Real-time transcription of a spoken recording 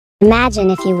Imagine,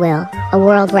 if you will, a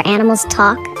world where animals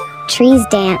talk, trees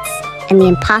dance, and the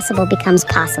impossible becomes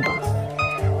possible.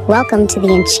 Welcome to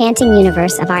the enchanting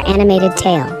universe of our animated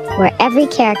tale, where every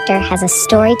character has a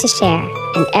story to share,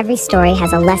 and every story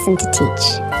has a lesson to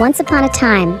teach. Once upon a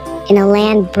time, in a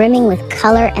land brimming with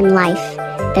color and life,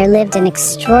 there lived an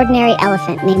extraordinary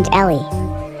elephant named Ellie.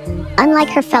 Unlike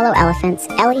her fellow elephants,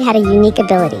 Ellie had a unique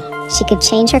ability. She could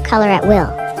change her color at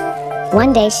will.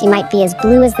 One day she might be as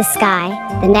blue as the sky,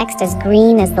 the next as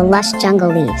green as the lush jungle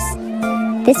leaves.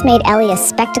 This made Ellie a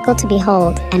spectacle to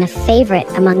behold and a favorite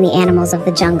among the animals of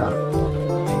the jungle.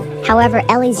 However,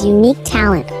 Ellie's unique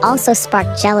talent also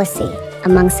sparked jealousy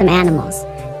among some animals.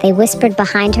 They whispered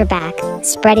behind her back,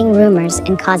 spreading rumors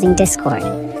and causing discord.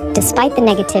 Despite the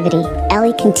negativity,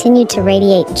 Ellie continued to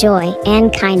radiate joy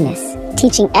and kindness,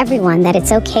 teaching everyone that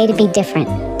it's okay to be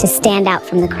different, to stand out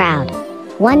from the crowd.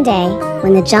 One day,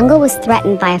 when the jungle was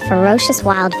threatened by a ferocious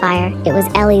wildfire, it was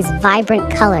Ellie's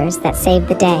vibrant colors that saved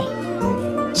the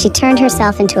day. She turned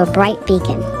herself into a bright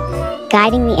beacon,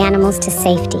 guiding the animals to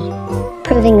safety,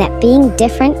 proving that being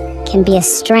different can be a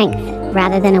strength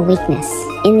rather than a weakness.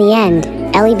 In the end,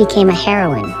 Ellie became a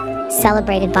heroine,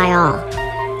 celebrated by all.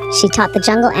 She taught the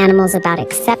jungle animals about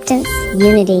acceptance,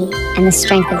 unity, and the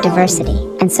strength of diversity.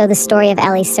 And so the story of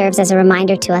Ellie serves as a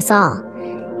reminder to us all.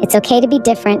 It's okay to be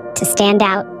different, to stand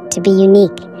out, to be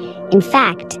unique. In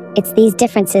fact, it's these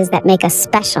differences that make us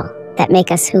special, that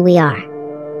make us who we are.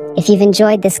 If you've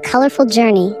enjoyed this colorful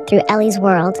journey through Ellie's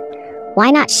world, why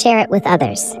not share it with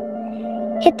others?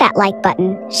 Hit that like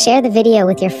button, share the video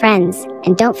with your friends,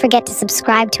 and don't forget to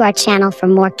subscribe to our channel for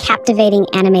more captivating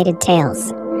animated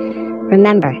tales.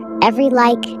 Remember, every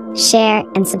like, share,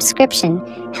 and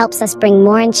subscription helps us bring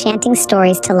more enchanting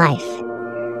stories to life.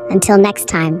 Until next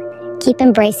time, keep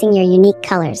embracing your unique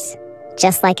colors,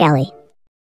 just like Ellie.